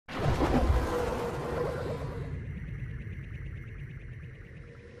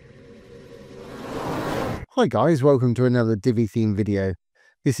Hi guys, welcome to another Divi theme video.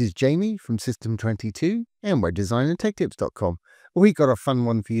 This is Jamie from System22 and webdesignandtechtips.com. We got a fun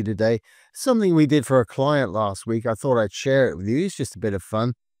one for you today. Something we did for a client last week. I thought I'd share it with you. It's just a bit of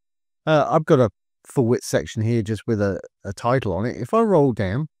fun. I've got a full width section here just with a title on it. If I roll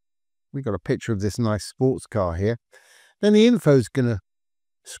down, we got a picture of this nice sports car here. Then the info is going to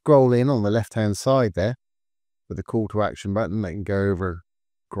scroll in on the left hand side there with the call to action button. They can go over,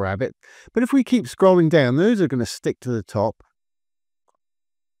 grab it. But if we keep scrolling down, those are going to stick to the top.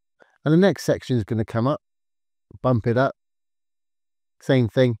 And the next section is going to come up, bump it up. Same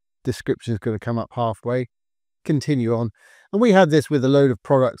thing, description is going to come up halfway, continue on. And we had this with a load of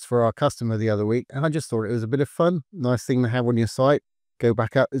products for our customer the other week, and I just thought it was a bit of fun. Nice thing to have on your site. Go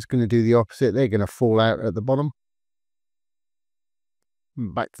back up, it's going to do the opposite. They're going to fall out at the bottom.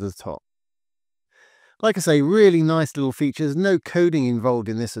 Back to the top. Like I say, really nice little features. No coding involved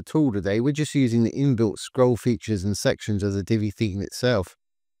in this at all today. We're just using the inbuilt scroll features and sections of the Divi theme itself.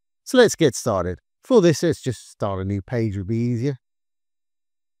 So let's get started. For this, let's just start a new page, would be easier.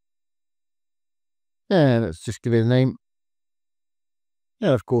 And let's just give it a name.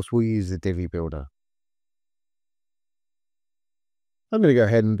 And of course, we'll use the Divi builder. I'm going to go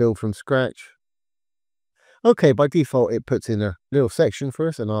ahead and build from scratch. Okay, by default, it puts in a little section for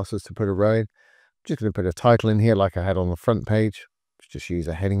us and asks us to put a row in. I'm just going to put a title in here like I had on the front page. Let's just use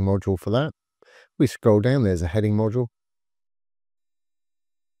a heading module for that. We scroll down, there's a heading module.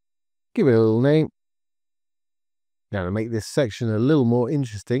 Give it a little name. Now to make this section a little more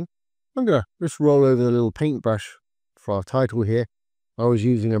interesting, I'm going to just roll over the little paintbrush for our title here. I was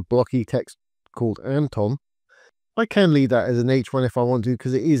using a blocky text called Anton. I can leave that as an H1 if I want to,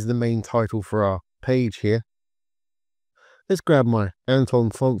 because it is the main title for our page here. Let's grab my Anton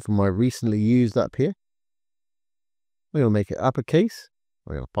font from my recently used up here. We're going to make it uppercase.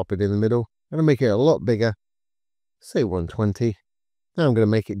 We're going to pop it in the middle. I'm going to make it a lot bigger. Say 120. Now I'm going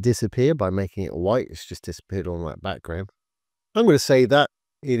to make it disappear by making it white. It's just disappeared on that background. I'm going to say that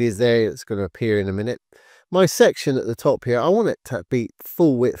it is there. It's going to appear in a minute. My section at the top here, I want it to be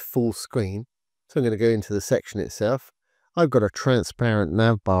full width, full screen. So I'm going to go into the section itself. I've got a transparent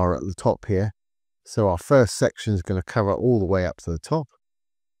nav bar at the top here. So our first section is going to cover all the way up to the top.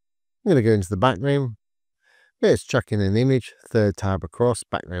 I'm going to go into the background. Let's chuck in an image. Third tab across.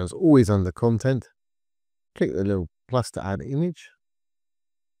 Background's always under content. Click the little plus to add image.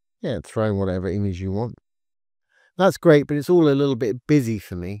 Yeah, throw in whatever image you want. That's great, but it's all a little bit busy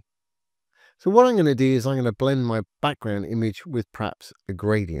for me. So what I'm going to do is I'm going to blend my background image with perhaps a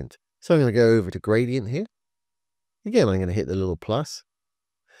gradient. So I'm going to go over to gradient here. Again, I'm going to hit the little plus.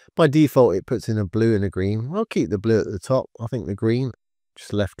 By default, it puts in a blue and a green. I'll keep the blue at the top. I think the green,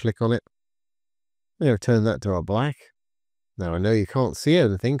 just left click on it. I'm going to turn that to our black. Now I know you can't see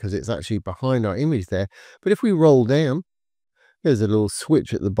anything because it's actually behind our image there. But if we roll down, there's a little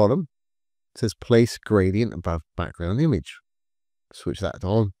switch at the bottom. It says place gradient above background image. Switch that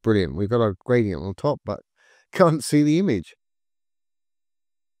on. Brilliant. We've got our gradient on top, but can't see the image.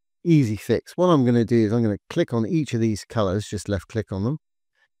 Easy fix. What I'm going to do is I'm going to click on each of these colors, just left click on them.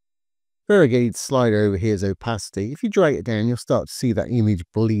 Variegated slider over here is opacity. If you drag it down, you'll start to see that image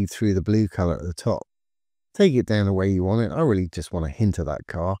bleed through the blue color at the top. Take it down the way you want it. I really just want a hint of that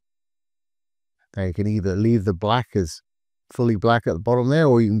car. Now you can either leave the black as fully black at the bottom there,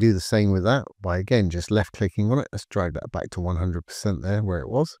 or you can do the same with that by again just left clicking on it. Let's drag that back to 100% there where it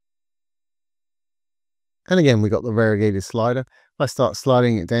was. And again, we got the variegated slider. If I start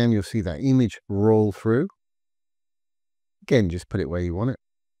sliding it down, you'll see that image roll through. Again, just put it where you want it.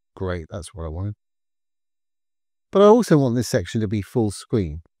 Great, that's what I wanted. But I also want this section to be full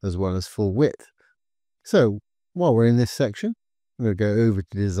screen as well as full width. So while we're in this section, I'm going to go over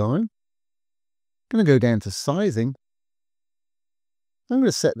to design. I'm going to go down to sizing. I'm going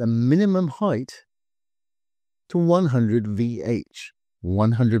to set the minimum height to 100 VH,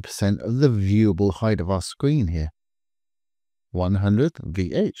 100% of the viewable height of our screen here. 100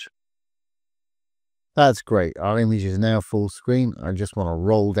 VH. That's great. Our image is now full screen. I just want to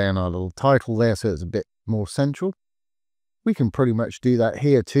roll down our little title there so it's a bit more central. We can pretty much do that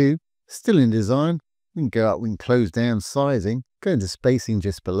here too. Still in design. We can go up, we can close down sizing, go into spacing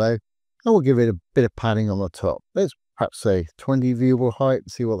just below, and we'll give it a bit of padding on the top. Let's perhaps say 20 viewable height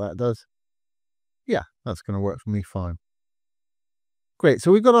and see what that does. Yeah, that's going to work for me fine. Great,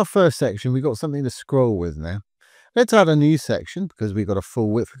 so we've got our first section. We've got something to scroll with now. Let's add a new section because we've got a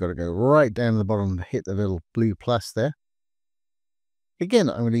full width. We've got to go right down to the bottom and hit the little blue plus there. Again,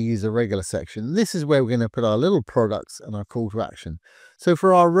 I'm going to use a regular section. This is where we're going to put our little products and our call to action. So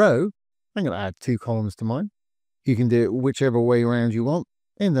for our row, I'm going to add 2 columns to mine. You can do it whichever way around you want.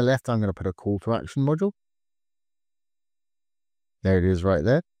 In the left, I'm going to put a call to action module. There it is right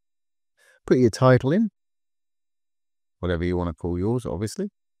there. Put your title in, whatever you want to call yours, obviously.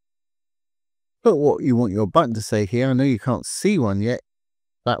 Put what you want your button to say here. I know you can't see one yet.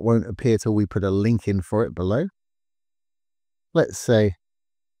 That won't appear till we put a link in for it below. Let's say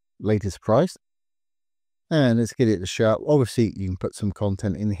latest price. And let's get it to show up. Obviously, you can put some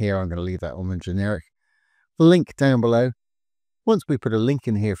content in here. I'm going to leave that on the generic. The link down below. Once we put a link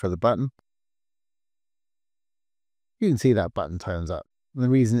in here for the button, you can see that button turns up. And the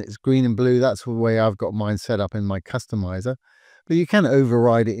reason it's green and blue, that's the way I've got mine set up in my customizer. But you can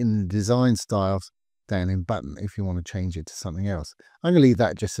override it in the design styles down in button if you want to change it to something else. I'm going to leave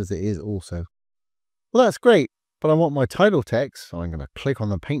that just as it is also. Well, that's great, but I want my title text, so I'm going to click on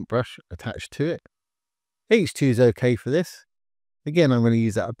the paintbrush attached to it. H2 is okay for this. Again, I'm going to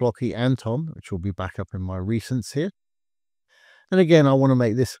use that blocky Anton, which will be back up in my recents here. And again, I want to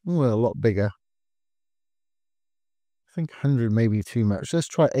make this a lot bigger. I think 100 may be too much. Let's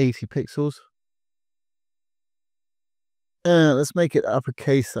try 80 pixels. Let's make it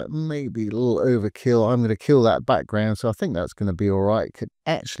uppercase. That may be a little overkill. I'm going to kill that background, so I think that's going to be all right. Could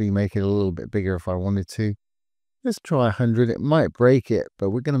actually make it a little bit bigger if I wanted to. Let's try 100. It might break it, but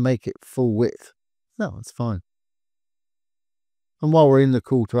we're going to make it full width. No, it's fine. And while we're in the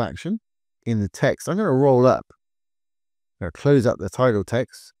call to action, in the text, I'm going to roll up. I'm going to close up the title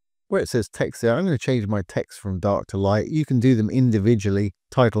text. Where it says text there, I'm going to change my text from dark to light. You can do them individually,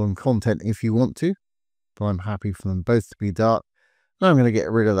 title and content, if you want to. But I'm happy for them both to be dark. Now I'm going to get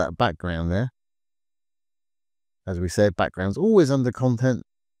rid of that background there. As we said, background's always under content.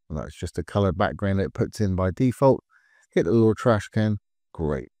 And that's just a colored background it puts in by default. Hit the little trash can.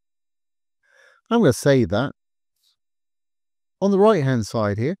 Great. I'm going to save that. On the right hand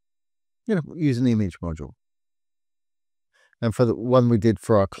side here, I'm going to use an image module. And for the one we did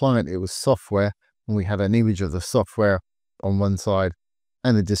for our client, it was software. And we had an image of the software on one side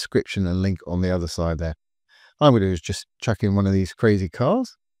and a description and link on the other side there. I'm going to do is just chuck in one of these crazy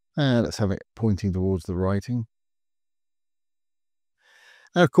cars. And let's have it pointing towards the writing.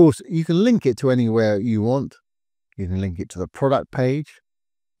 Now, of course, you can link it to anywhere you want. You can link it to the product page,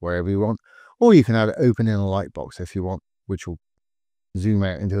 wherever you want. Or you can have it open in a lightbox if you want, which will zoom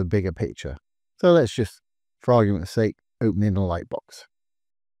out into a bigger picture. So let's just, for argument's sake, open in a lightbox.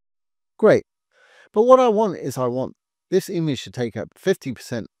 Great. But what I want is I want this image to take up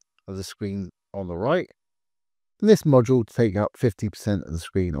 50% of the screen on the right, and this module to take up 50% of the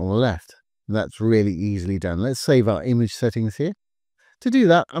screen on the left. And that's really easily done. Let's save our image settings here. To do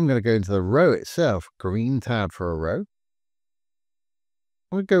that, I'm going to go into the row itself, green tab for a row.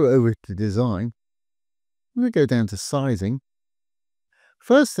 I'm going to go over to design. I'm going to go down to sizing.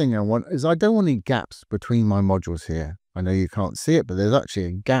 First thing I want is I don't want any gaps between my modules here. I know you can't see it, but there's actually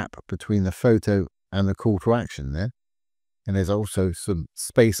a gap between the photo and the call to action there. And there's also some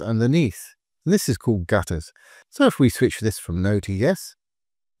space underneath. And this is called gutters. So if we switch this from no to yes,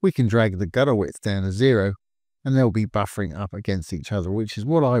 we can drag the gutter width down to 0 and they'll be buffering up against each other, which is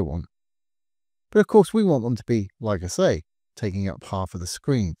what I want. But of course we want them to be, like I say, taking up half of the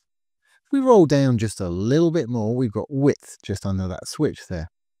screen. If we roll down just a little bit more, we've got width just under that switch there.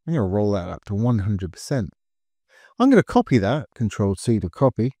 I'm going to roll that up to 100%. I'm going to copy that, Control C to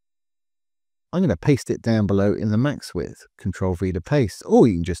copy. I'm going to paste it down below in the max width, Control V to paste, or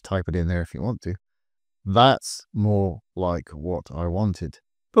you can just type it in there if you want to. That's more like what I wanted.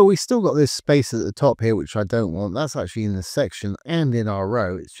 But we still got this space at the top here, which I don't want. That's actually in the section and in our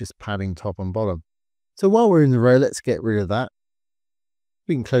row. It's just padding top and bottom. So while we're in the row, let's get rid of that.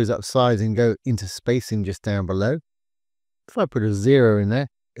 We can close up size and go into spacing just down below. If I put a 0 in there,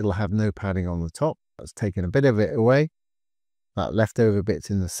 it'll have no padding on the top. That's taken a bit of it away. That leftover bit's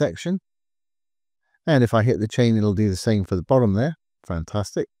in the section. And if I hit the chain, it'll do the same for the bottom there.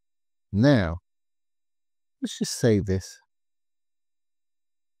 Fantastic. Now, let's just save this.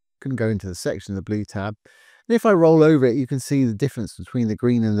 Can go into the section, the blue tab. And if I roll over it, you can see the difference between the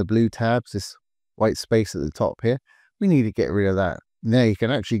green and the blue tabs, this white space at the top here. We need to get rid of that. Now you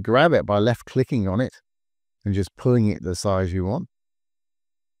can actually grab it by left clicking on it and just pulling it the size you want.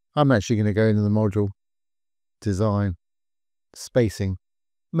 I'm actually going to go into the module, design, spacing,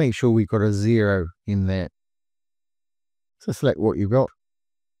 make sure we've got a 0 in there. So select what you've got,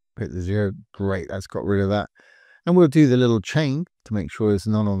 put the 0, great, that's got rid of that. And we'll do the little chain to make sure there's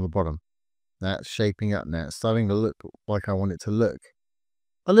none on the bottom. That's shaping up now. It's starting to look like I want it to look.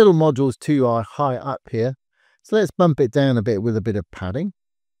 Our little module's too high up here. So let's bump it down a bit with a bit of padding.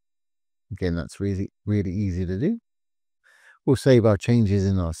 Again, that's really easy to do. We'll save our changes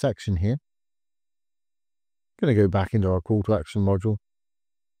in our section here. Going to go back into our call to action module.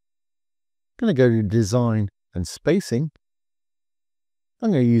 Going to go to design and spacing.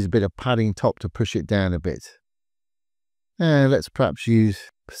 I'm going to use a bit of padding top to push it down a bit. And let's perhaps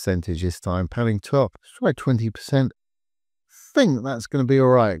use percentage this time. Padding top, let's try 20%. Think that's going to be all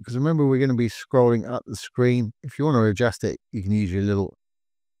right, because remember, we're going to be scrolling up the screen. If you want to adjust it, you can use your little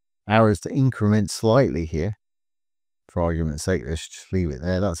arrows to increment slightly here. For argument's sake, let's just leave it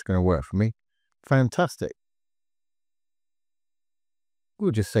there. That's going to work for me. Fantastic.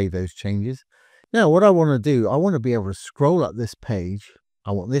 We'll just save those changes. Now, what I want to do, I want to be able to scroll up this page.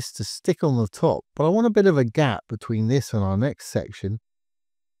 I want this to stick on the top, but I want a bit of a gap between this and our next section.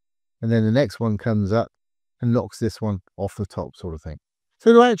 And then the next one comes up and knocks this one off the top, sort of thing.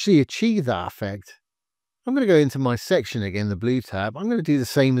 So to actually achieve that effect, I'm going to go into my section again, the blue tab. I'm going to do the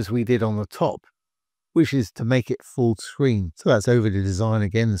same as we did on the top, which is to make it full screen. So that's over to design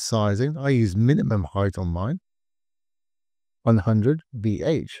again, the sizing. I use minimum height on mine, 100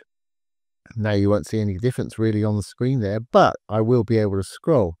 VH. Now you won't see any difference really on the screen there, but I will be able to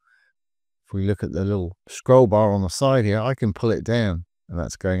scroll. If we look at the little scroll bar on the side here, I can pull it down, and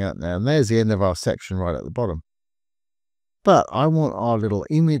that's going up now. And there's the end of our section right at the bottom. But I want our little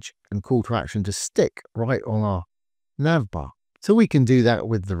image and call to action to stick right on our nav bar. So we can do that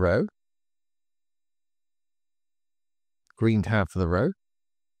with the row. Green tab for the row.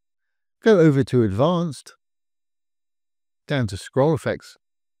 Go over to advanced, down to scroll effects,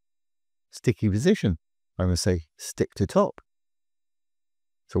 sticky position. I'm going to say stick to top.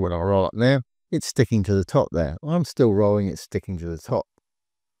 So when I roll up there, it's sticking to the top there. I'm still rolling, it's sticking to the top.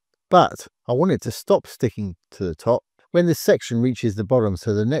 But I want it to stop sticking to the top when this section reaches the bottom,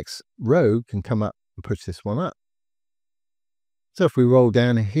 so the next row can come up and push this one up. So if we roll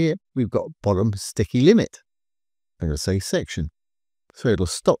down here, we've got bottom sticky limit. I'm going to say section. So it'll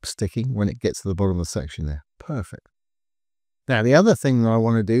stop sticking when it gets to the bottom of the section there. Perfect. Now the other thing that I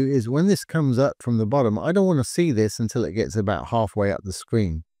want to do is when this comes up from the bottom, I don't want to see this until it gets about halfway up the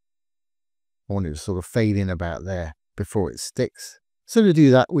screen. I want it to sort of fade in about there before it sticks. So to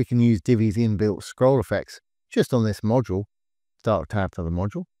do that, we can use Divi's inbuilt scroll effects just on this module. Dark tab to the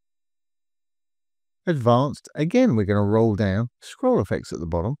module. Advanced, again, we're going to roll down scroll effects at the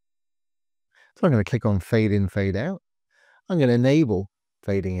bottom. So I'm going to click on fade in, fade out. I'm going to enable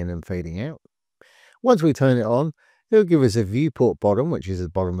fading in and fading out. Once we turn it on, it'll give us a viewport bottom, which is the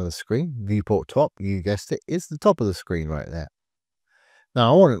bottom of the screen. Viewport top, you guessed it, is the top of the screen right there.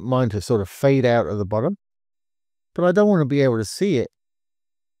 Now I want mine to sort of fade out at the bottom, but I don't want to be able to see it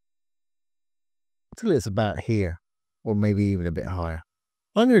until it's about here, or maybe even a bit higher.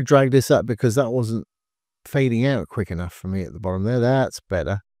 I'm going to drag this up because that wasn't fading out quick enough for me at the bottom there. That's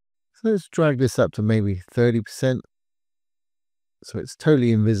better. So let's drag this up to maybe 30%. So it's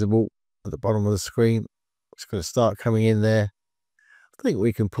totally invisible at the bottom of the screen. It's going to start coming in there. I think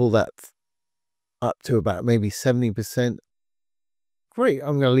we can pull that up to about maybe 70%. Great,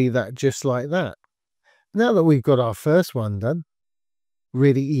 I'm going to leave that just like that. Now that we've got our first one done,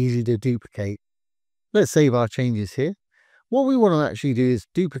 really easy to duplicate. Let's save our changes here. What we want to actually do is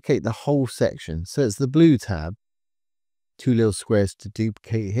duplicate the whole section. So it's the blue tab, two little squares to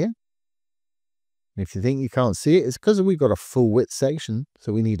duplicate here. And if you think you can't see it, it's because we've got a full width section,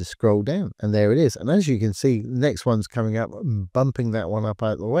 so we need to scroll down. And there it is. And as you can see, the next one's coming up and bumping that one up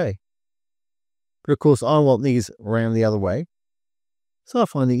out of the way. But of course, I want these around the other way. So I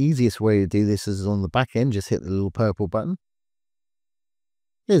find the easiest way to do this is on the back end. Just hit the little purple button.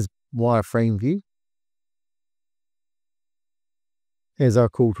 Here's wireframe view. Here's our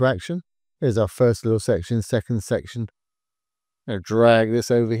call to action. Here's our first little section, second section. I'm going to drag this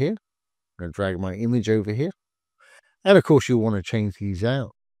over here. I'm going to drag my image over here. And of course, you'll want to change these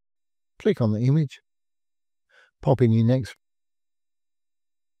out. Click on the image. Pop in your next.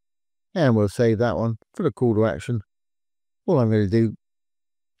 And we'll save that one for the call to action. All I'm going to do,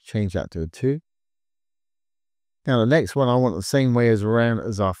 change that to a 2. Now the next one I want the same way as around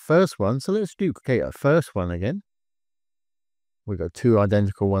as our first one. So let's duplicate our first one again. We've got two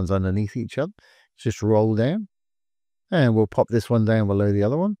identical ones underneath each other. Just roll down. And we'll pop this one down below the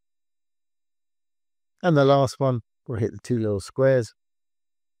other one. And the last one, we'll hit the two little squares.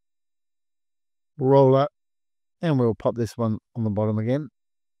 Roll up. And we'll pop this one on the bottom again.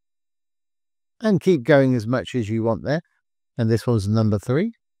 And keep going as much as you want there. And this one's number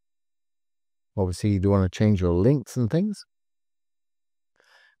 3. Obviously, you do want to change your links and things.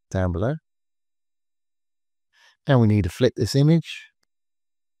 Down below. And we need to flip this image.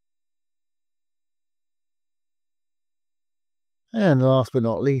 And last but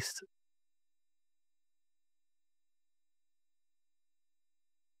not least,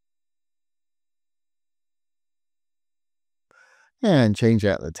 and change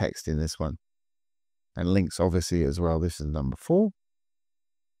out the text in this one. And links obviously as well. This is number 4.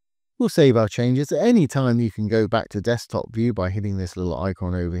 We'll save our changes. At any time you can go back to desktop view by hitting this little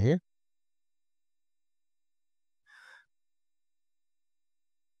icon over here.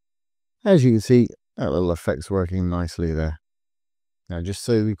 As you can see, that little effect's working nicely there. Now, just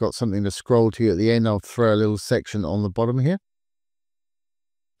so we've got something to scroll to at the end, I'll throw a little section on the bottom here.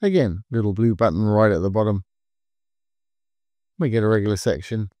 Again, little blue button right at the bottom. We get a regular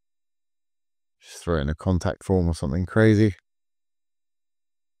section. Just throw in a contact form or something crazy.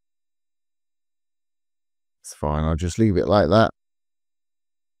 It's fine, I'll just leave it like that.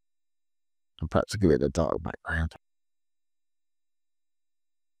 And perhaps give it a dark background.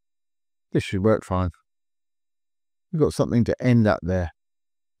 This should work fine. We've got something to end up there.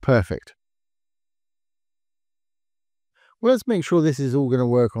 Perfect. Well, let's make sure this is all going to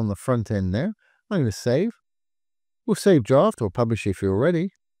work on the front end now. I'm going to save. We'll save draft or publish if you're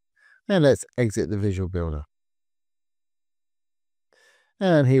ready. And let's exit the visual builder.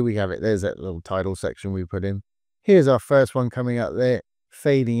 And here we have it. There's that little title section we put in. Here's our first one coming up there,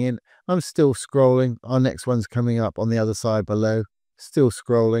 fading in. I'm still scrolling. Our next one's coming up on the other side below. Still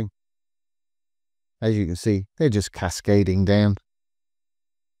scrolling. As you can see, they're just cascading down.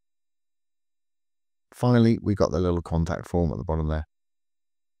 Finally, we got the little contact form at the bottom there.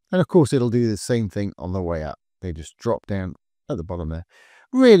 And of course, it'll do the same thing on the way up. They just drop down at the bottom there.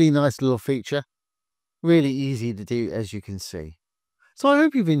 Really nice little feature. Really easy to do, as you can see. So I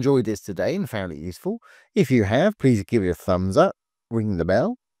hope you've enjoyed this today and found it useful. If you have, please give it a thumbs up, ring the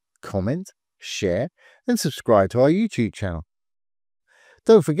bell, comment, share, and subscribe to our YouTube channel.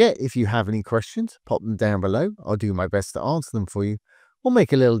 Don't forget, if you have any questions, pop them down below. I'll do my best to answer them for you, or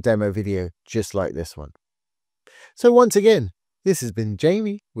make a little demo video just like this one. So once again, this has been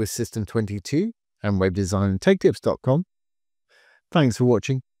Jamie with System22 and webdesignandtechtips.com. Thanks for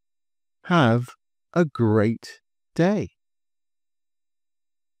watching. Have a great day.